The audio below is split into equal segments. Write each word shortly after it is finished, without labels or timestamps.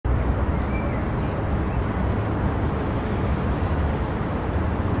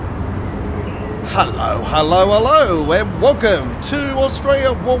Hello, hello, hello, and welcome to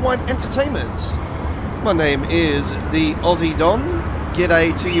Australia Worldwide Entertainment. My name is the Aussie Don.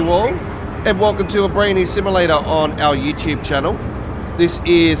 G'day to you all, and welcome to a brand new simulator on our YouTube channel. This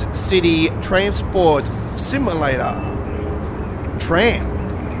is City Transport Simulator Tram.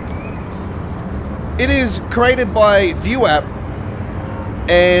 It is created by ViewApp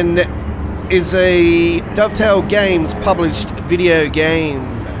and is a Dovetail Games published video game.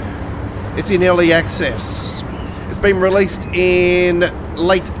 It's in early access. It's been released in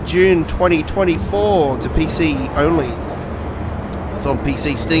late June 2024 to PC only. It's on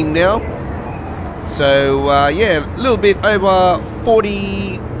PC Steam now. So yeah, a little bit over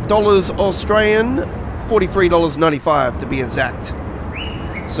 $40 Australian, $43.95 to be exact.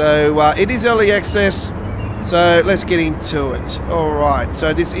 So it is early access. So let's get into it. Alright,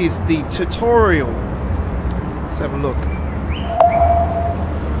 so this is the tutorial. Let's have a look.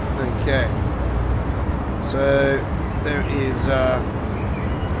 Okay, so there is a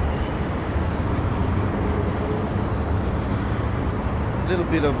little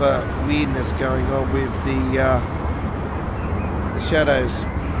bit of weirdness going on with the shadows,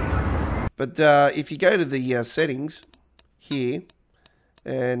 but if you go to the settings here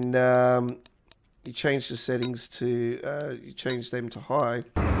and you change the settings to you change them to high,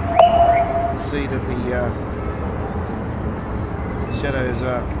 you see that the shadows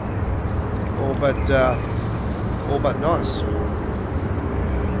are all but nice.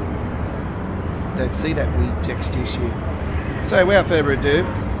 Don't see that weird text issue. So without further ado,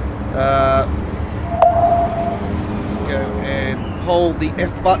 let's go and hold the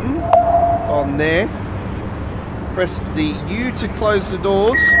F button on there. Press the U to close the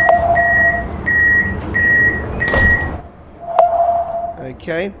doors.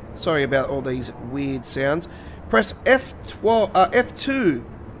 Okay, sorry about all these weird sounds. Press F2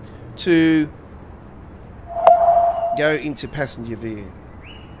 to go into passenger view.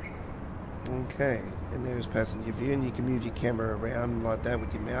 Okay, and there's passenger view, and you can move your camera around like that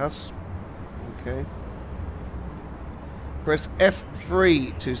with your mouse. Okay. Press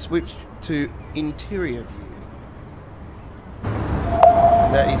F3 to switch to interior view.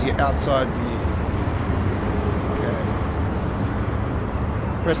 And that is your outside view. Okay.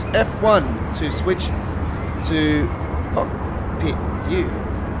 Press F1 to switch to cockpit view.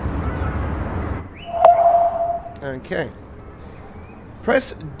 Okay.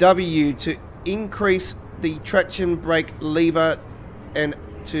 Press W to increase the traction brake lever and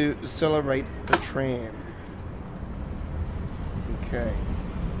to accelerate the tram. Okay.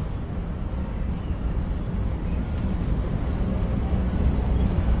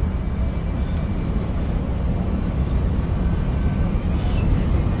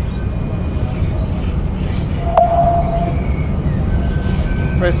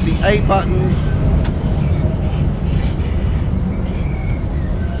 Press the A button.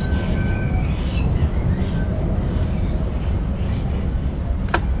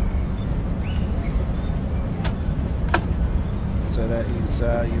 So that is your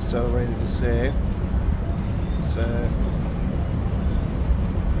accelerator just there. So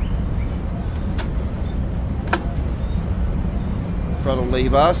throttle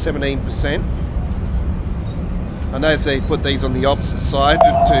lever 17%. I noticed they put these on the opposite side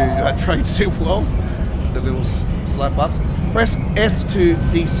to train suit well. The little slap ups. Press S to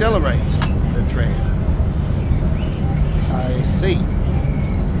decelerate the tram. I see.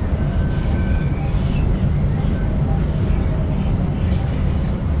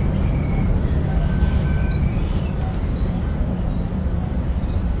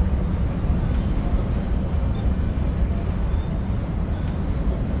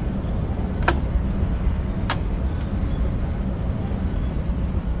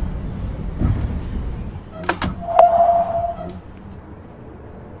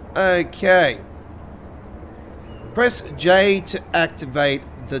 Okay. Press J to activate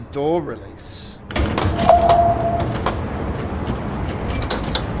the door release.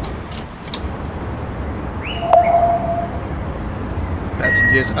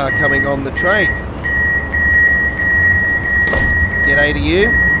 Passengers are coming on the train. G'day to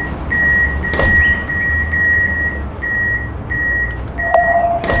you.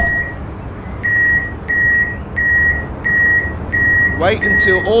 Wait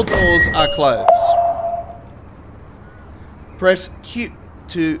until all doors are closed. Press Q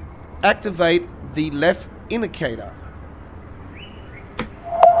to activate the left indicator.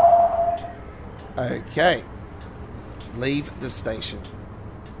 Okay. Leave the station.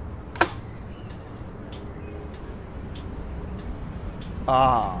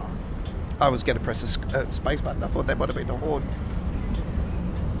 I was going to press the space button. I thought that might have been a horn.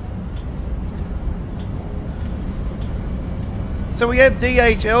 So we have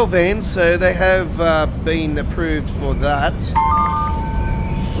DHL vans, so they have been approved for that.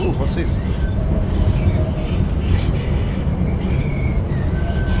 Ooh, what's this?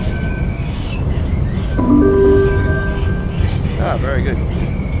 Ah, very good.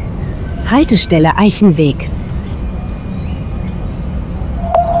 Haltestelle Eichenweg.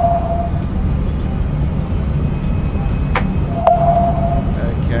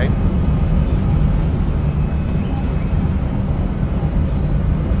 Okay.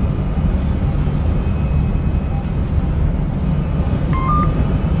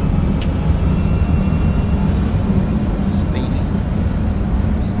 Speedy.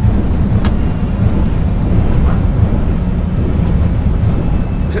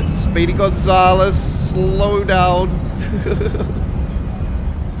 Speedy Gonzalez, slow down.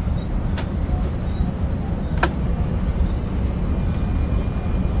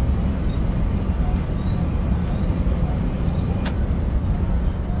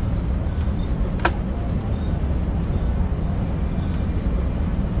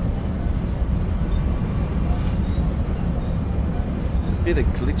 Bit of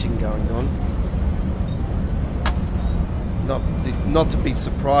glitching going on. Not to be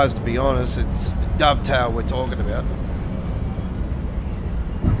surprised, to be honest. It's Dovetail we're talking about.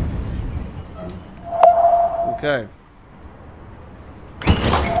 Okay.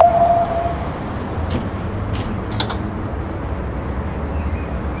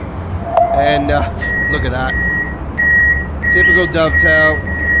 And look at that. Typical Dovetail.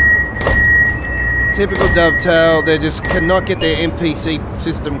 Typical Dovetail. They just cannot get their NPC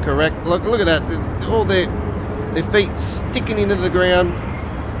system correct. Look at that. There's all their feet sticking into the ground,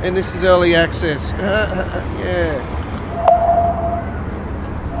 and this is early access. Yeah.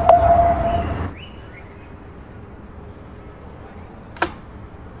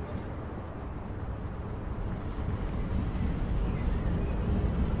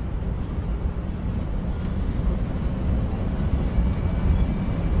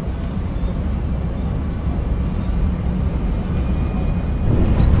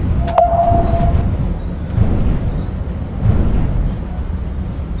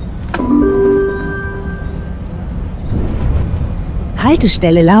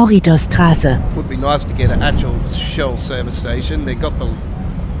 Haltestelle Lauridosstraße. Would be nice to get an actual Shell service station. They got the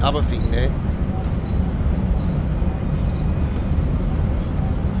other thing there.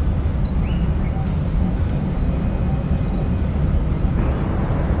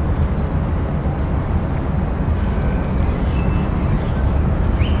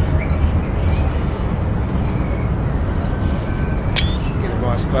 Let's get a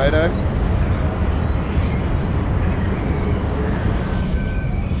nice photo.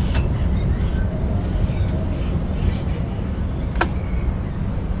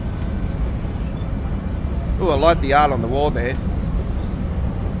 Oh, I like the art on the wall there.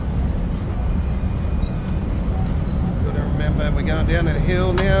 Gotta remember, we're going down that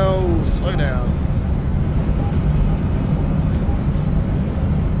hill now. Slow down.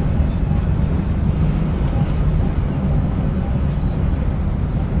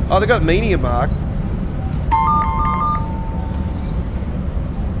 Oh, they got Media Mark.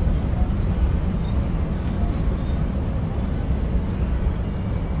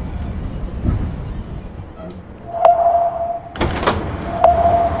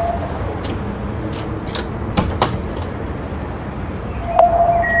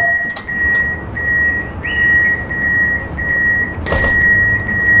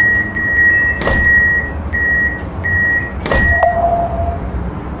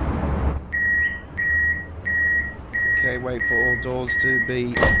 Okay, wait for all doors to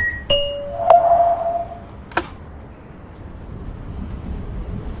be...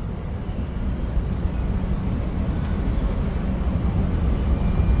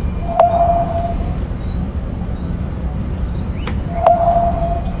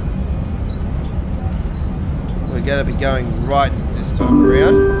 We're going to be going right this time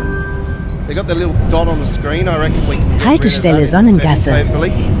around. They got the little dot on the screen. I reckon we can get Haltestelle rid of that in a second, Sonnengasse.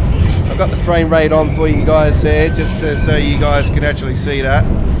 hopefully. I've got the frame rate on for you guys there, just so you guys can actually see that.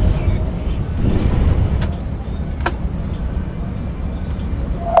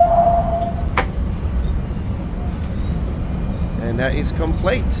 And that is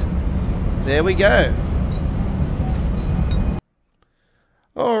complete. There we go.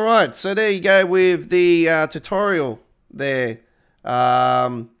 Alright, so there you go with the tutorial there.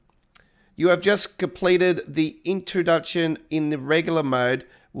 You have just completed the introduction in the regular mode.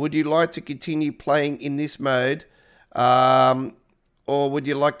 Would you like to continue playing in this mode? Or would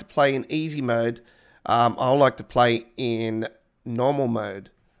you like to play in easy mode? I like to play in normal mode.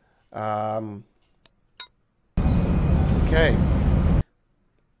 Okay.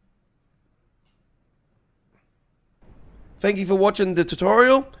 Thank you for watching the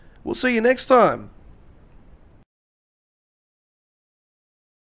tutorial. We'll see you next time.